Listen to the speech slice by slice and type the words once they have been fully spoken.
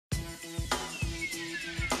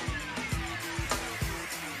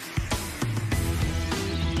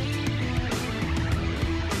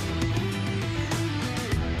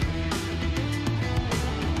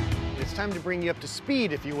time to bring you up to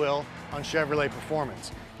speed, if you will, on Chevrolet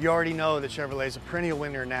performance. You already know that Chevrolet is a perennial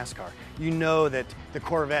winner in NASCAR. You know that the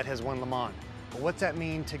Corvette has won Le Mans. But what's that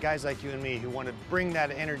mean to guys like you and me who want to bring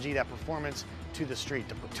that energy, that performance to the street,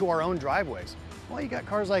 to our own driveways? Well, you got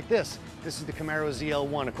cars like this. This is the Camaro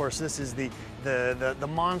ZL1. Of course, this is the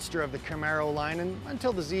monster of the Camaro line, and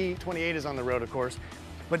until the Z28 is on the road, of course.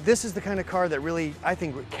 But this is the kind of car that really, I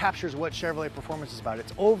think, captures what Chevrolet performance is about.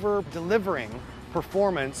 It's over-delivering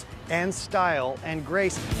performance and style and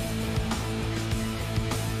grace.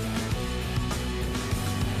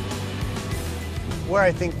 Where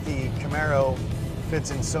I think the Camaro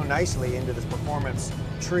fits in so nicely into this performance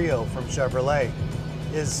trio from Chevrolet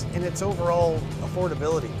is in its overall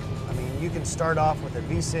affordability. I mean, you can start off with a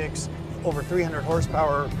V6, over 300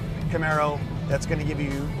 horsepower Camaro that's going to give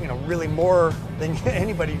you, really more than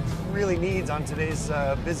anybody really needs on today's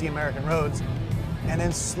busy American roads, and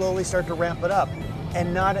then slowly start to ramp it up,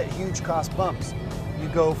 and not at huge cost bumps. You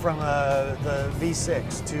go from the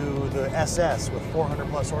V6 to the SS with 400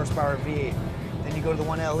 plus horsepower V8. Then you go to the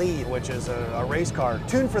 1LE, which is a race car,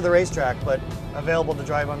 tuned for the racetrack, but available to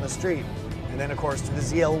drive on the street. And then, of course, to the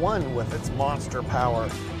ZL1 with its monster power.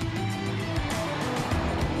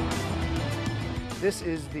 This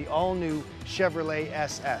is the all-new Chevrolet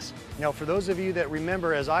SS. Now, for those of you that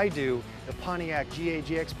remember, as I do, the Pontiac GA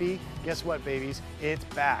GXP, guess what, babies? It's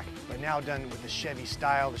back, but now done with the Chevy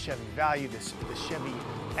style, the Chevy value, the Chevy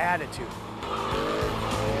attitude.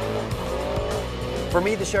 For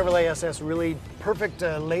me, the Chevrolet SS really perfect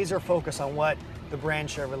laser focus on what the brand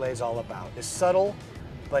Chevrolet is all about. It's subtle,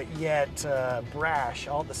 but yet brash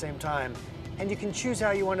all at the same time. And you can choose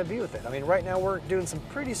how you want to be with it. I mean, right now we're doing some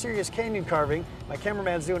pretty serious canyon carving. My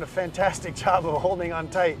cameraman's doing a fantastic job of holding on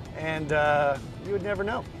tight, and you would never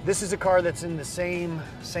know. This is a car that's in the same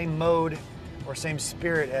mode or same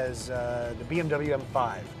spirit as the BMW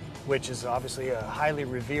M5, which is obviously a highly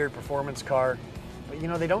revered performance car. But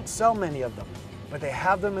they don't sell many of them, but they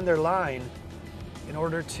have them in their line in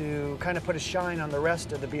order to kind of put a shine on the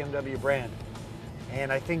rest of the BMW brand. And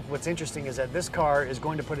I think what's interesting is that this car is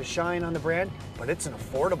going to put a shine on the brand, but it's an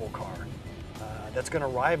affordable car that's going to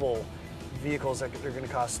rival vehicles that are going to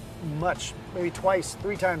cost much, maybe twice,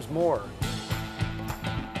 3 times more.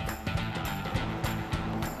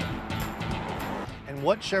 And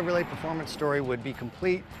what Chevrolet performance story would be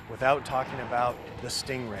complete without talking about the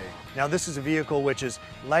Stingray? Now, this is a vehicle which is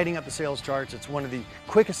lighting up the sales charts. It's one of the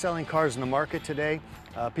quickest selling cars in the market today.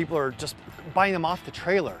 People are just buying them off the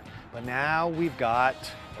trailer. But now we've got,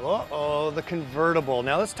 the convertible.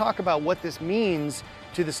 Now let's talk about what this means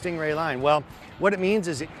to the Stingray line. Well, what it means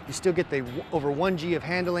is you still get the over 1 G of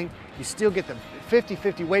handling, you still get the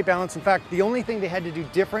 50-50 weight balance. In fact, the only thing they had to do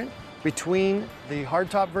different between the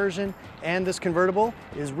hardtop version and this convertible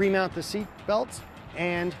is remount the seat belts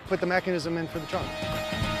and put the mechanism in for the trunk.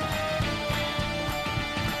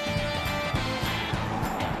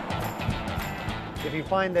 If you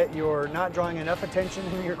find that you're not drawing enough attention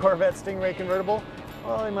in your Corvette Stingray convertible,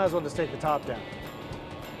 well, you might as well just take the top down.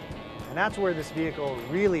 And that's where this vehicle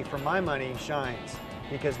really, for my money, shines.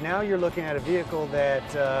 Because now you're looking at a vehicle that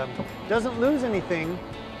doesn't lose anything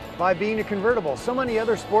by being a convertible. So many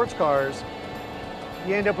other sports cars,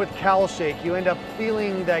 you end up with cowl shake. You end up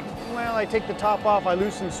feeling that, well, I take the top off, I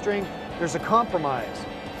lose some strength. There's a compromise.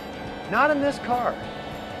 Not in this car.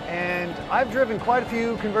 And I've driven quite a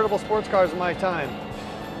few convertible sports cars in my time.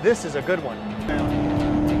 This is a good one.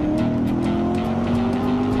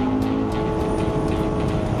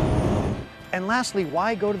 And lastly,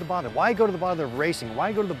 why go to the bother? Why go to the bother of racing?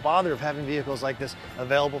 Why go to the bother of having vehicles like this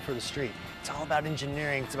available for the street? It's all about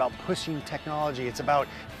engineering. It's about pushing technology. It's about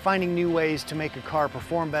finding new ways to make a car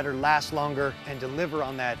perform better, last longer, and deliver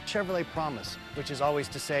on that Chevrolet promise, which is always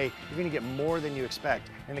to say you're going to get more than you expect.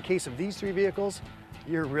 In the case of these 3 vehicles,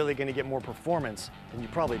 you're really going to get more performance than you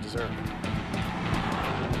probably deserve.